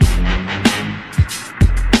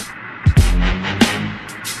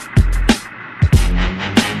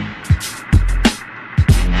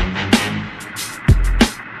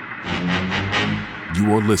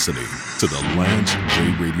You're listening to the Lance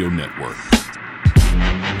J Radio Network.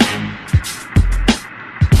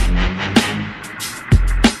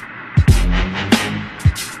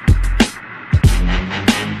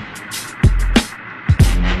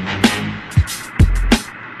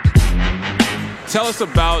 Tell us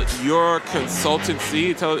about your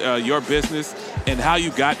consultancy, your business, and how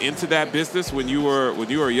you got into that business when you were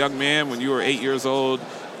a young man, when you were 8 years old,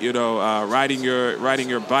 riding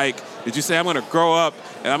your bike. Did you say, I'm going to grow up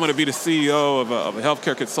and I'm going to be the CEO of a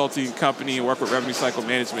healthcare consulting company and work with revenue cycle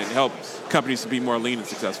management and help companies to be more lean and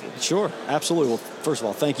successful? Sure, absolutely. Well, first of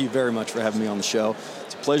all, thank you very much for having me on the show.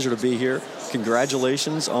 It's a pleasure to be here.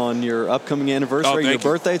 Congratulations on your upcoming anniversary, your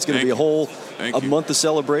birthday. It's going to be a month of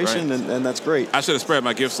celebration, right. and that's great. I should have spread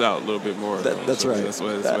my gifts out a little bit more. That's right. That's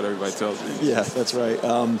what everybody tells me. Yeah, that's right.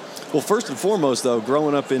 Well, first and foremost, though,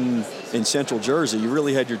 growing up in Central Jersey, you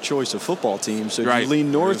really had your choice of football teams. So right. You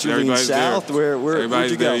lean north, you lean south.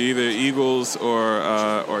 Where'd you go? Either Eagles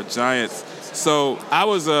or Giants. So I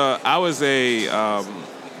was a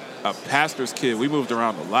pastor's kid. We moved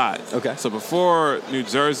around a lot. Okay. So before New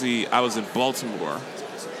Jersey, I was in Baltimore,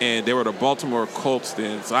 and they were the Baltimore Colts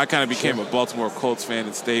then. So I kind of became a Baltimore Colts fan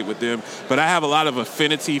and stayed with them. But I have a lot of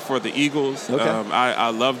affinity for the Eagles. Okay. I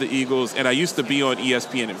love the Eagles, and I used to be on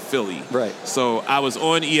ESPN in Philly. Right. So I was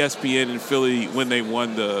on ESPN in Philly when they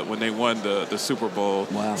won the Super Bowl.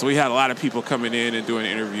 Wow. So we had a lot of people coming in and doing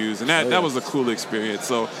interviews, and that was a cool experience.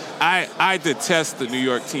 So I detest the New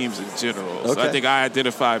York teams in general. Okay. So I think I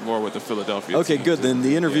identified more with the Philadelphia team. Okay, good. Then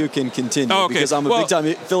the interview can continue because I'm a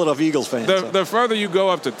big-time Philadelphia Eagles fan. The further you go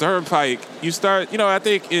up to Turnpike, you start, I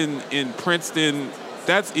think in Princeton,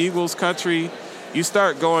 that's Eagles country. You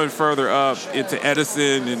start going further up into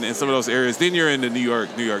Edison and some of those areas, then you're in the New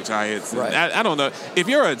York Giants. Right. I don't know. If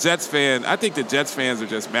you're a Jets fan, I think the Jets fans are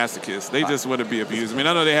just masochists. They just want to be abused. I mean,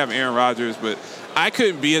 I know they have Aaron Rodgers, but I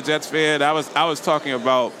couldn't be a Jets fan. I was talking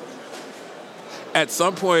about, at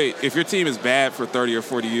some point, if your team is bad for 30 or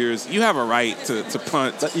 40 years, you have a right to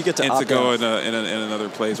punt you get to and to go in another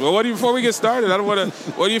place. Well, before we get started, I don't want to.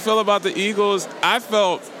 What do you feel about the Eagles? I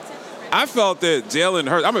felt that Jalen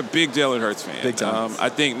Hurts. I'm a big Jalen Hurts fan. Big time. I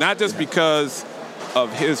think not just because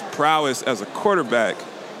of his prowess as a quarterback,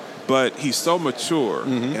 but he's so mature,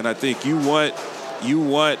 and I think you want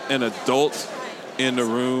an adult in the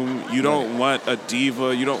room. You don't want a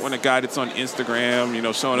diva. You don't want a guy that's on Instagram,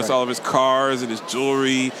 showing us all of his cars and his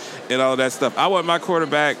jewelry and all of that stuff. I want my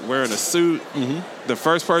quarterback wearing a suit, the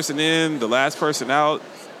first person in, the last person out,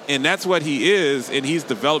 and that's what he is. And he's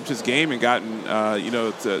developed his game and gotten,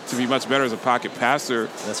 to be much better as a pocket passer.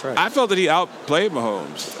 That's right. I felt that he outplayed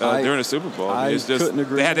Mahomes during the Super Bowl. Couldn't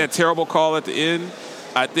agree. They had that terrible call at the end.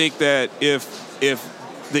 I think that if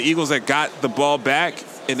the Eagles had got the ball back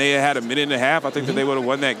and they had a minute and a half, I think that they would have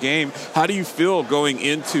won that game. How do you feel going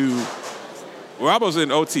into – we're almost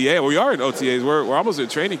in OTA. We are in OTAs. We're almost in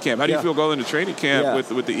training camp. How do you feel going into training camp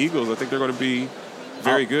with the Eagles? I think they're going to be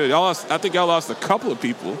very good. I think y'all lost a couple of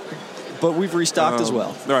people. But we've restocked as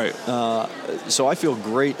well. Right. So I feel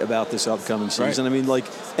great about this upcoming season. Right. I mean, like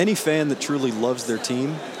any fan that truly loves their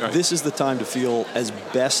team, this is the time to feel as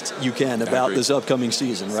best you can about this upcoming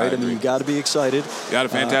season, right? I mean, you got to be excited. You got a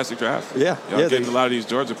fantastic draft. Yeah. Y'all getting a lot of these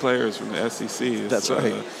Georgia players from the SEC. That's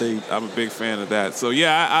right. I'm a big fan of that. So,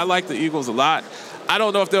 I like the Eagles a lot. I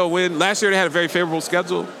don't know if they'll win. Last year they had a very favorable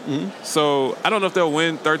schedule. So I don't know if they'll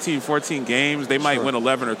win 13, 14 games. They might win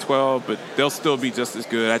 11 or 12, but they'll still be just as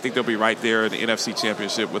good. I think they'll be right there in the NFC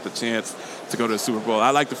Championship with a chance to go to the Super Bowl.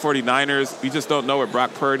 I like the 49ers. We just don't know what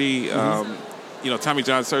Brock Purdy, Tommy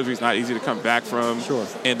John surgery is not easy to come back from. Sure.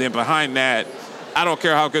 And then behind that, I don't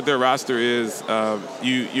care how good their roster is.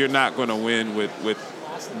 You're not going to win with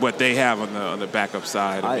what they have on the backup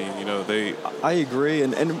side. I agree,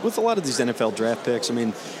 and with a lot of these NFL draft picks, I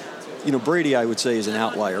mean, Brady, I would say, is an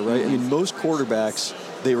outlier, right? I mean, most quarterbacks,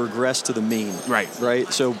 they regress to the mean, right?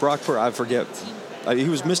 So Brock Purdy, I forget, he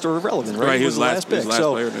was Mr. Irrelevant, right? He was the last pick.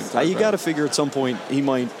 So you got to figure at some point he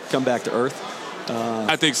might come back to earth.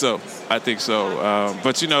 I think so. But the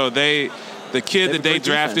kid that they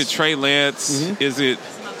drafted, Trey Lance, is it?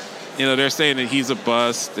 They're saying that he's a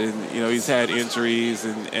bust, and he's had injuries,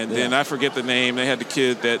 and then I forget the name. They had the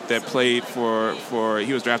kid that played for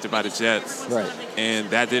he was drafted by the Jets, right? And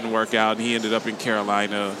that didn't work out, and he ended up in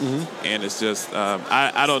Carolina. And it's just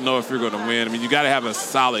I don't know if you're going to win. I mean, you got to have a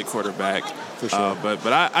solid quarterback, for sure.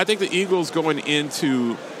 But I think the Eagles going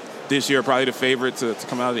into this year are probably the favorite to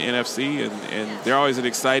come out of the NFC, and they're always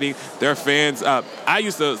exciting. Their fans.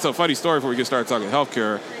 So funny story before we get started talking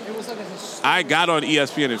healthcare. It was like a I got on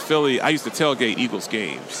ESPN in Philly. I used to tailgate Eagles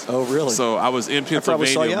games. Oh, really? So I was in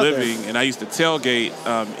Pennsylvania living, and I used to tailgate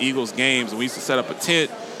Eagles games. And we used to set up a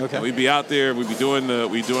tent. Okay. And we'd be out there. We'd be doing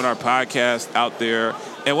our podcast out there.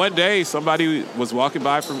 And one day, somebody was walking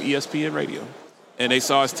by from ESPN Radio, and they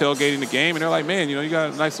saw us tailgating the game, and they're like, "Man, you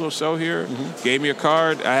got a nice little show here." Mm-hmm. Gave me a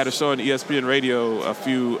card. I had a show on ESPN Radio a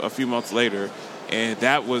few months later, and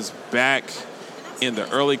that was back in the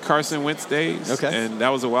early Carson Wentz days. Okay. And that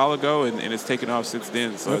was a while ago, and it's taken off since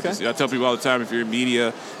then. So I tell people all the time, if you're in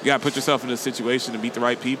media, you got to put yourself in a situation to meet the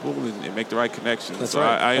right people and make the right connections. That's so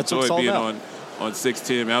right. I enjoy being on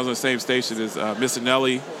 610. I was on the same station as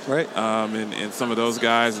Missinelli, right? And some of those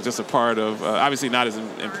guys, and just a part of, obviously not as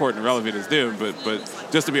important and relevant as them, but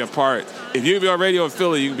just to be a part. If you can be on radio in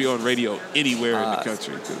Philly, you can be on radio anywhere in the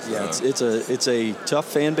country. Yeah, it's a tough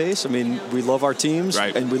fan base. I mean, we love our teams,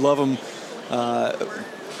 right, and we love them.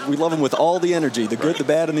 We love them with all the energy, the good, the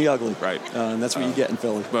bad, and the ugly. Right. And that's what you get in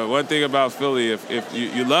Philly. But one thing about Philly, if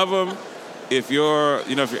you love them, if you're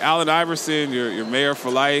Allen Iverson, you're mayor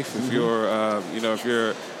for life. If you're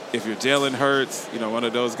Jalen Hurts, one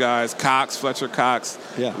of those guys, Fletcher Cox,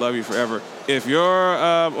 love you forever. If you're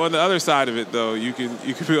on the other side of it, though, you can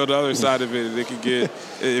be on the other side of it, and it can get.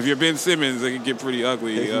 If you're Ben Simmons, it can get pretty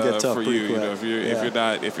ugly for you.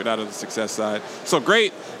 If you're not on the success side. So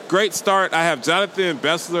great start. I have Jonathan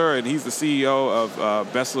Bessler, and he's the CEO of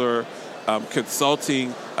Bessler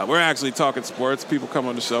Consulting. We're actually talking sports. People come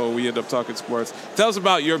on the show. We end up talking sports. Tell us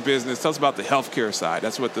about your business. Tell us about the healthcare side.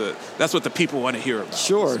 That's what the people want to hear about.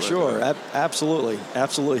 Sure. Absolutely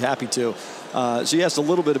happy to. So you asked a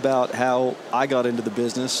little bit about how I got into the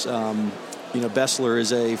business. Bessler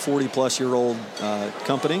is a 40-plus-year-old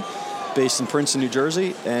company based in Princeton, New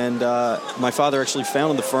Jersey, and my father actually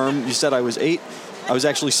founded the firm. You said I was 8. I was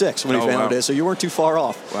actually 6 when he founded it, so you weren't too far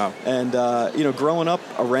off. Wow. And, growing up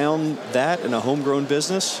around that in a homegrown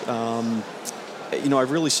business, I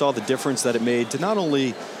really saw the difference that it made to not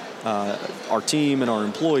only our team and our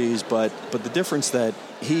employees, but the difference that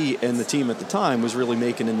he and the team at the time was really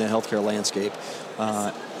making in the healthcare landscape.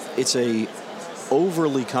 It's a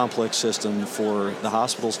overly complex system for the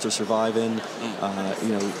hospitals to survive in.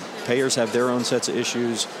 Payers have their own sets of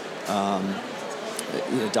issues.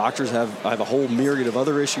 Doctors have a whole myriad of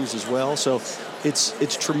other issues as well. So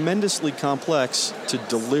it's tremendously complex to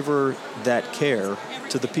deliver that care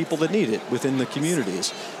to the people that need it within the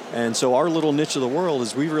communities. And so our little niche of the world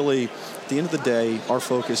is we really, at the end of the day, our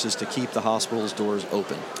focus is to keep the hospital's doors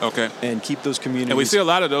open. Okay. And keep those communities. And we see a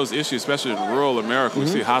lot of those issues, especially in rural America. We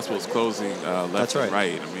see hospitals closing left and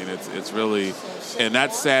right. I mean, it's really, and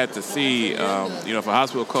that's sad to see. If a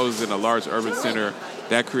hospital closes in a large urban center,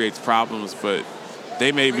 that creates problems, but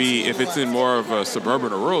they may be, if it's in more of a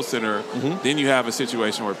suburban or rural center, then you have a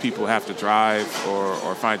situation where people have to drive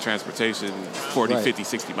or find transportation 40, 50,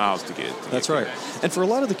 60 miles to get. That's right. And for a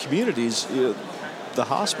lot of the communities, the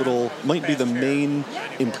hospital might be the main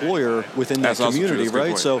employer within that community,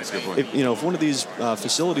 right? So if one of these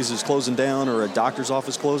facilities is closing down or a doctor's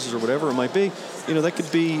office closes or whatever it might be, that could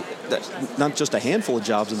be not just a handful of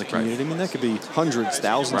jobs in the community. Right. I mean, that could be hundreds,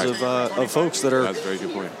 thousands of folks that are. That's a very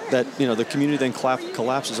good point. That the community then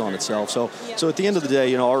collapses on itself. So at the end of the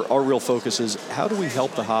day, our real focus is how do we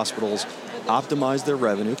help the hospitals optimize their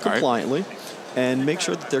revenue compliantly. Right. And make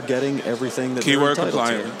sure that they're getting everything that they're entitled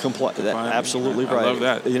to. Absolutely right. I love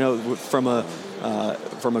that.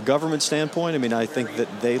 From a government standpoint, I mean, I think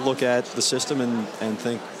that they look at the system and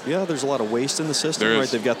think, there's a lot of waste in the system, right?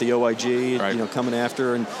 They've got the OIG, coming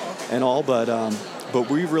after and all, but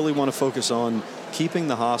we really want to focus on keeping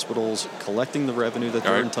the hospitals, collecting the revenue that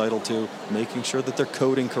they're entitled to, making sure that they're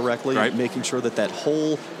coding correctly, making sure that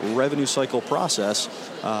whole revenue cycle process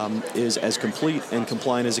is as complete and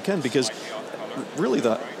compliant as it can, because really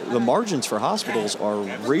the margins for hospitals are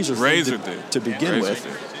razor thin to begin with.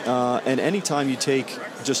 And anytime you take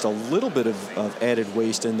just a little bit of added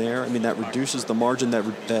waste in there, I mean, that reduces the margin,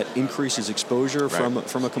 that increases exposure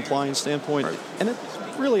from a compliance standpoint. Right. And it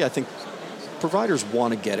really, I think, providers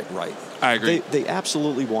want to get it right. I agree. They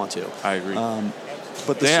absolutely want to. I agree.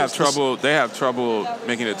 But they have trouble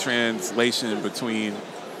making a translation between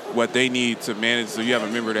what they need to manage. So you have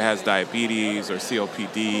a member that has diabetes or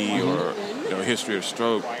COPD or a history of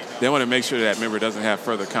stroke. They want to make sure that member doesn't have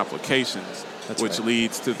further complications, which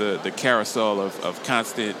leads to the carousel of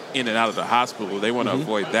constant in and out of the hospital. They want to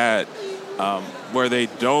avoid that. Where they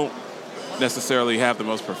don't necessarily have the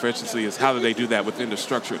most proficiency is how do they do that within the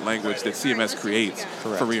structured language that CMS creates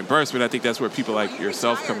for reimbursement. I think that's where people like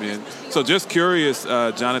yourself come in. So just curious,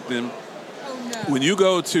 Jonathan, when you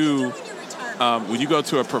go to when you go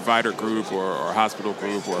to a provider group or a hospital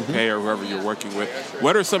group or a payer, whoever you're working with,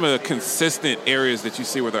 what are some of the consistent areas that you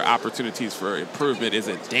see where there are opportunities for improvement? Is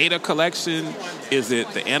it data collection? Is it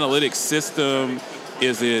the analytics system?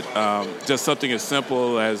 Is it just something as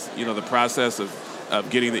simple as, the process of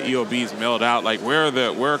getting the EOBs mailed out? Like, where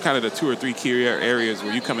are kind of the 2 or 3 key areas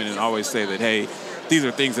where you come in and always say that, hey, these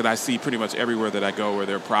are things that I see pretty much everywhere that I go where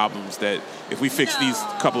there are problems that if we fix these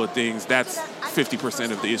couple of things, that's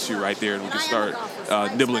 50% of the issue right there, and we can start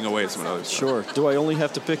nibbling away at some of those. Sure. Do I only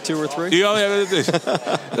have to pick 2 or 3? You only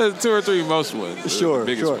have 2 or 3 most ones. Sure, the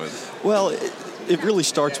biggest ones. Well, it really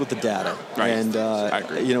starts with the data. Right. And, I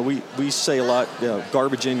agree. We say a lot,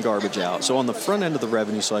 garbage in, garbage out. So on the front end of the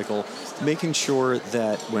revenue cycle, making sure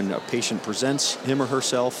that when a patient presents him or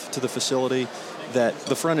herself to the facility, that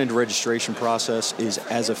the front-end registration process is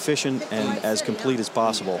as efficient and as complete as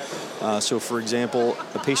possible. So, for example,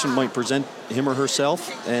 a patient might present him or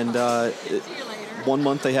herself, and 1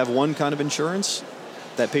 month they have one kind of insurance.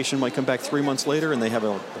 That patient might come back 3 months later, and they have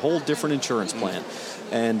a whole different insurance plan.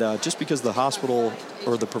 And just because the hospital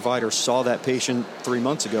or the provider saw that patient 3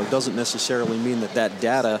 months ago doesn't necessarily mean that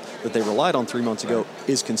data that they relied on 3 months ago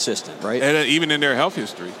is consistent, right? And even in their health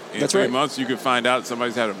history. In That's 3 right. months, you could find out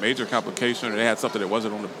somebody's had a major complication or they had something that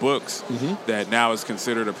wasn't on the books that now is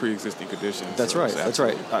considered a pre-existing condition. That's right. That's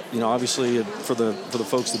right. Obviously, for the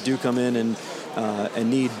folks that do come in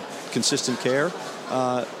and need consistent care,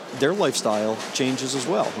 their lifestyle changes as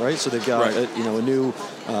well, right? So they've got a new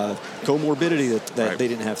comorbidity that they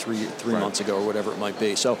didn't have three months ago or whatever it might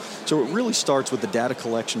be. So it really starts with the data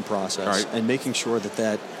collection process and making sure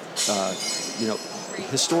that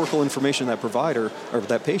historical information of that provider or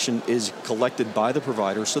that patient is collected by the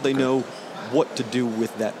provider, so they know what to do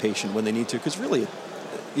with that patient when they need to. Because really,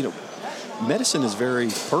 medicine is very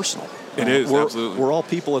personal. It is, absolutely. We're all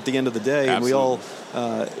people at the end of the day, Absolutely.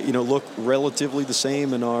 and we all, look relatively the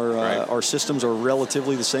same, and our systems are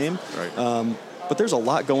relatively the same. Right. But there's a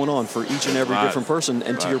lot going on for each and every different person.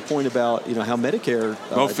 And to your point about how Medicare,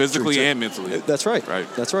 both physically and mentally. That's right. Right.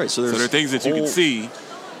 That's right. So there are things that you can see.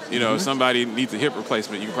 If somebody needs a hip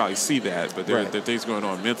replacement, you can probably see that. But there are things going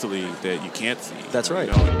on mentally that you can't see. That's right.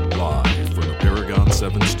 Live from the Paragon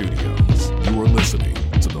 7 studios, you are listening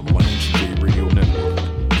to the Lounge J Radio Network.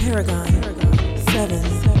 Paragon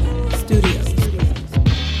 7 Studios.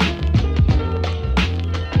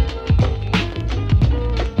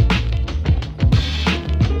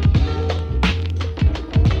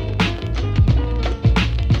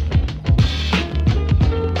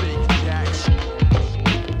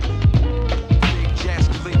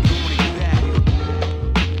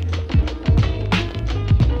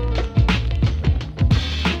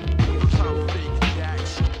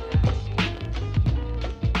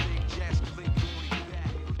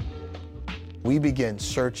 We began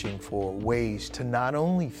searching for ways to not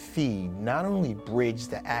only bridge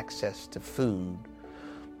the access to food,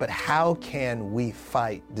 but how can we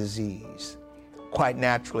fight disease? Quite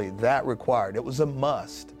naturally, it was a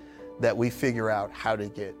must that we figure out how to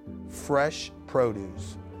get fresh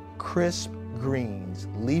produce, crisp greens,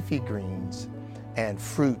 leafy greens, and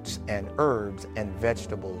fruits and herbs and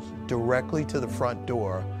vegetables directly to the front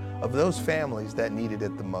door of those families that needed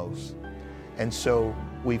it the most. And so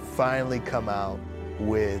we finally come out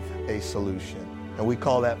with a solution, and we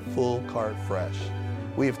call that Full Cart Fresh.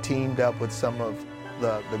 We have teamed up with some of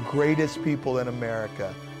the greatest people in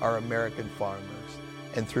America, our American farmers.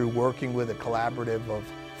 And through working with a collaborative of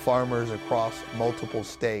farmers across multiple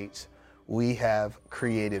states, we have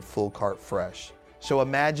created Full Cart Fresh. So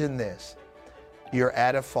imagine this, you're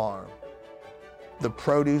at a farm, the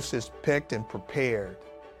produce is picked and prepared,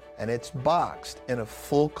 and it's boxed in a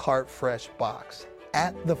Full Cart Fresh box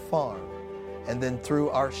at the farm. And then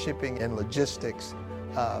through our shipping and logistics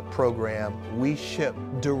program, we ship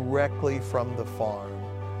directly from the farm,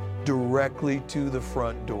 directly to the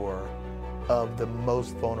front door of the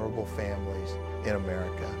most vulnerable families in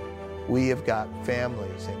America. We have got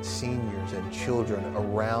families and seniors and children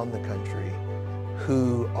around the country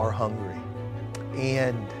who are hungry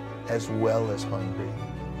and as well as hungry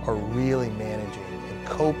are really managing and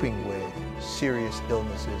coping with serious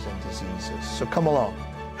illnesses and diseases. So come along,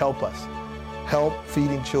 help us. Help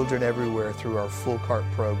feeding children everywhere through our Full Cart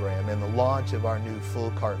program and the launch of our new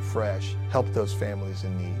Full Cart Fresh. Help those families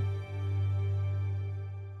in need.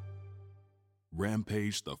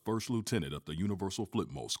 Rampage, the first lieutenant of the Universal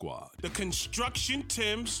Flipmo Squad. The construction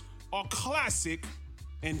Timbs are classic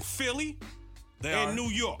in Philly and New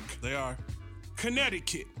York. They are.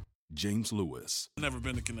 Connecticut, James Lewis. Never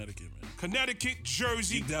been to Connecticut, man. Connecticut,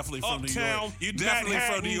 Jersey, You definitely from Uptown, New York. You definitely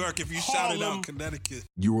Manhattan, from New York if you shouted Harlem. out Connecticut.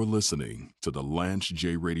 You're listening to the Lance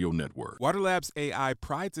J Radio Network. WaterLab's AI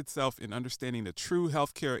prides itself in understanding the true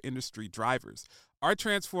healthcare industry drivers. Our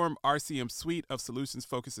Transform RCM suite of solutions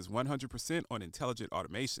focuses 100% on intelligent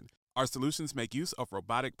automation. Our solutions make use of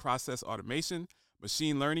robotic process automation,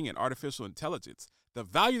 machine learning, and artificial intelligence. The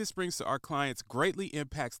value this brings to our clients greatly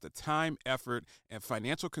impacts the time, effort, and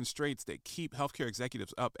financial constraints that keep healthcare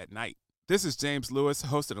executives up at night. This is James Lewis,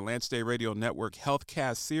 host of the Lance J Radio Network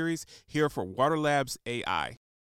HealthCast series, here for WaterLab's AI.